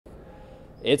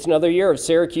It's another year of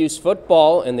Syracuse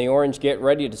football, and the Orange get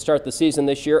ready to start the season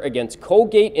this year against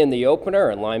Colgate in the opener,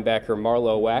 and linebacker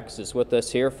Marlowe Wax is with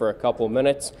us here for a couple of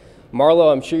minutes.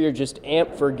 Marlowe, I'm sure you're just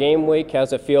amped for game week.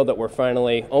 How's it feel that we're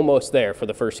finally almost there for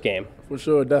the first game? For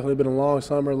sure. Definitely been a long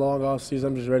summer, long off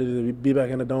season. I'm just ready to be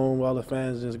back in the dome while the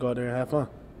fans just go out there and have fun.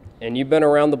 And you've been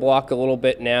around the block a little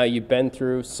bit now. You've been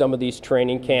through some of these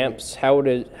training camps. How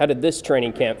did this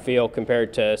training camp feel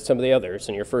compared to some of the others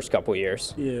in your first couple of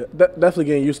years? Yeah, definitely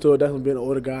getting used to it. Definitely being an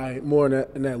older guy, more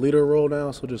in that leader role now.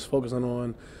 So just focusing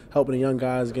on helping the young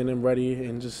guys, getting them ready,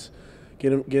 and just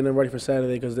getting them ready for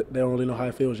Saturday because they don't really know how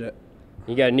it feels yet.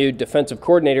 You got a new defensive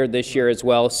coordinator this year as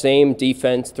well. Same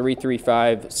defense,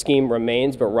 3-3-5 scheme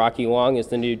remains, but Rocky Long is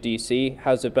the new DC.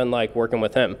 How's it been like working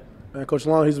with him? Coach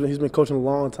Long, he's been coaching a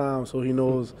long time, so he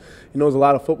knows a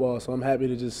lot of football. So I'm happy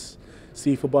to just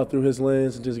see football through his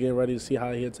lens and just getting ready to see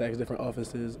how he attacks different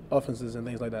offenses and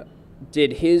things like that.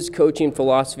 Did his coaching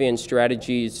philosophy and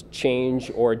strategies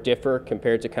change or differ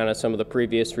compared to kind of some of the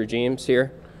previous regimes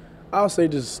here? I would say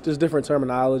just different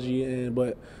terminology,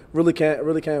 but really can't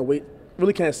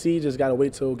see. Just gotta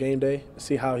wait till game day,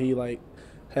 see how he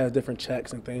has different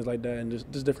checks and things like that, and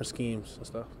just different schemes and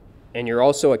stuff. And you're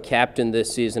also a captain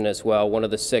this season as well, one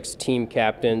of the 6 team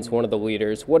captains, one of the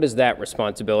leaders. What does that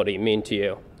responsibility mean to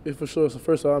you? Yeah, for sure. So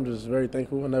first of all, I'm just very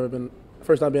thankful. I've never been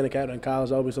first time being a captain in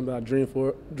college. Always something I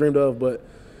dreamed of, but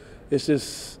it's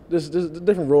just a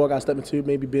different role I got to step into.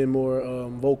 Maybe being more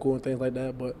vocal and things like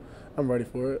that. But I'm ready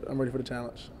for it. I'm ready for the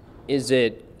challenge. Is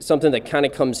it something that kind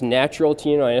of comes natural to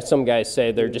you? I know some guys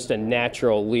say they're just a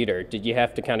natural leader. Did you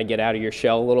have to kind of get out of your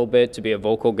shell a little bit to be a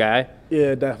vocal guy?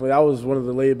 Yeah, definitely. I was one of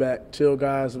the laid-back, chill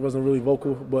guys. Wasn't really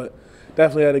vocal, but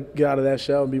definitely had to get out of that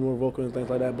shell and be more vocal and things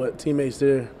like that. But teammates,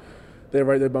 they're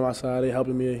right there by my side. They're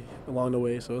helping me along the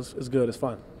way, so it's good. It's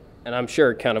fun. And I'm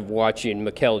sure kind of watching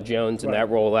Mikel Jones in that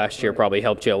role last year probably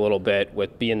helped you a little bit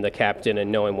with being the captain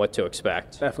and knowing what to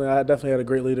expect. Definitely. I definitely had a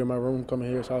great leader in my room coming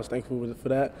here, so I was thankful for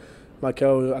that.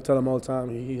 Mikel, I tell him all the time,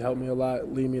 he helped me a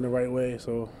lot, lead me in the right way,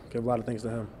 so give a lot of thanks to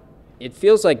him. It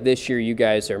feels like this year you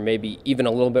guys are maybe even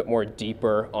a little bit more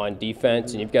deeper on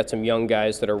defense, and you've got some young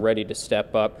guys that are ready to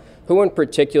step up. Who in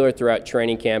particular throughout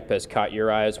training camp has caught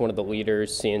your eye as one of the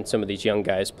leaders, seeing some of these young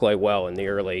guys play well in the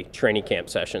early training camp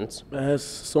sessions? Man, there's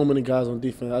so many guys on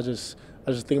defense.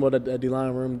 I just think about that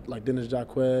D-line room, like Dennis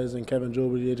Jacquez and Kevin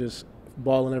Joby. They're just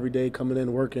balling every day, coming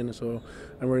in, working, so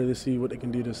I'm ready to see what they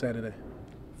can do this Saturday.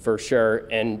 For sure.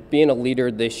 And being a leader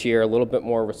this year, a little bit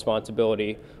more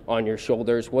responsibility on your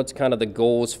shoulders. What's kind of the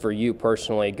goals for you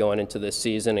personally going into this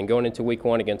season and going into week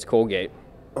 1 against Colgate?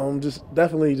 Just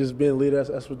definitely just being a leader.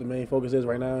 That's what the main focus is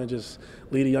right now, and just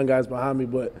lead the young guys behind me.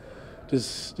 But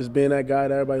just being that guy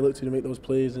that everybody look to make those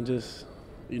plays and just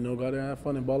go out there and have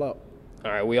fun and ball out. All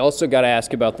right, we also got to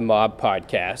ask about the Mob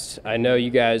podcast. I know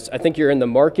you guys, I think you're in the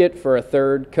market for a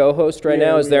 3rd co-host right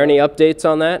now. Is there any updates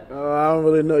on that? I don't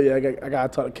really know yet. I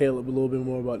got to talk to Caleb a little bit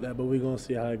more about that, but we're going to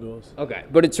see how it goes. Okay,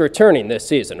 but it's returning this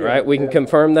season, right? We can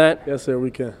confirm that? Yes, sir,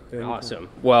 we can. Yeah, awesome.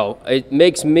 Well, it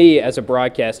makes me, as a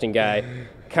broadcasting guy,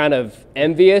 kind of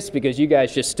envious because you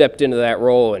guys just stepped into that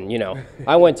role, and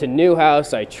I went to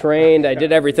Newhouse, I trained, I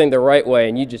did everything the right way,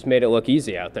 and you just made it look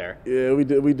easy out there. Yeah,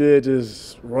 we did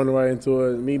just run right into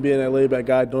it. Me being that laid back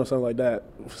guy doing something like that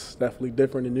was definitely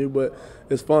different and new, but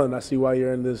it's fun. I see why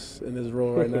you're in this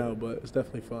role right now, but it's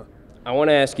definitely fun. I want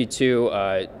to ask you too,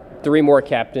 3 more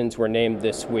captains were named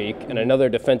this week, and another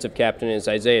defensive captain is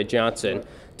Isaiah Johnson.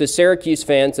 To Syracuse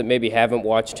fans that maybe haven't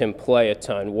watched him play a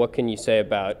ton, what can you say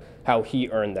about how he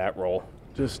earned that role?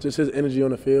 Just his energy on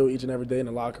the field each and every day in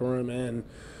the locker room, and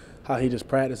how he just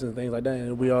practices and things like that.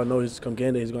 And we all know come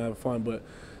game day he's going to have fun, but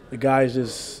the guys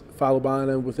just follow behind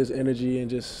him with his energy and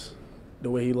just the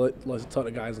way he likes to talk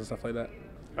to guys and stuff like that.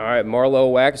 All right, Marlowe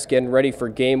Wax getting ready for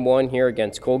game 1 here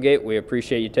against Colgate. We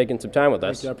appreciate you taking some time with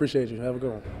us. Thank you. I appreciate you. Have a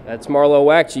good one. That's Marlowe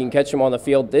Wax. You can catch him on the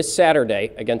field this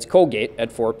Saturday against Colgate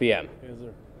at 4 p.m. Yes,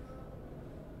 sir.